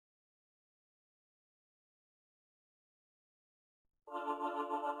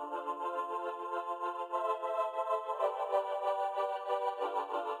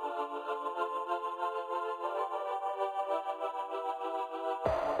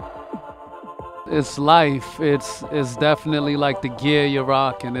It's life. It's definitely like the gear you're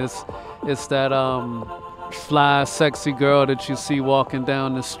rocking. It's that fly, sexy girl that you see walking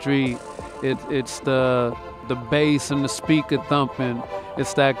down the street. It's the bass and the speaker thumping.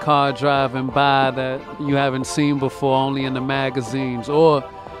 It's that car driving by that you haven't seen before, only in the magazines. Or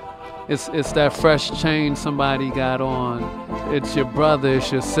it's that fresh chain somebody got on. It's your brother, it's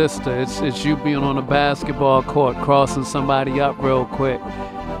your sister. It's you being on a basketball court, crossing somebody up real quick.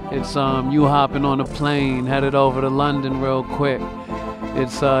 It's you hopping on a plane, headed over to London real quick.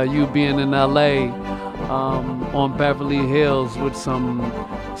 It's you being in LA on Beverly Hills with some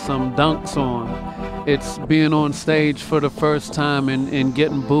dunks on. It's being on stage for the first time and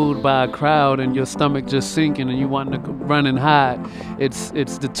getting booed by a crowd and your stomach just sinking and you wanting to run and hide.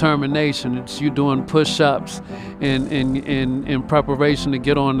 It's determination. It's you doing push-ups in preparation to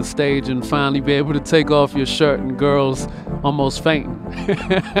get on the stage and finally be able to take off your shirt and girls almost fainting.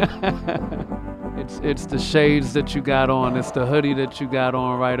 It's the shades that you got on. It's the hoodie that you got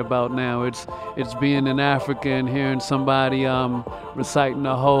on right about now. It's being in Africa and hearing somebody reciting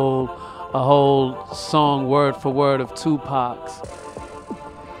a whole song word for word of Tupac's.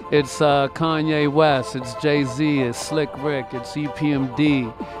 It's Kanye West, it's Jay-Z, it's Slick Rick, it's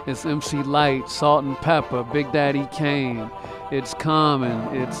EPMD, it's MC Lyte, Salt and Pepper, Big Daddy Kane, it's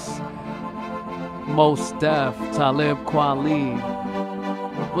Common, it's Mos Def, Talib Kweli.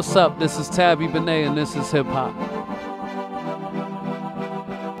 What's up? This is Tabi Bonney and this is hip hop.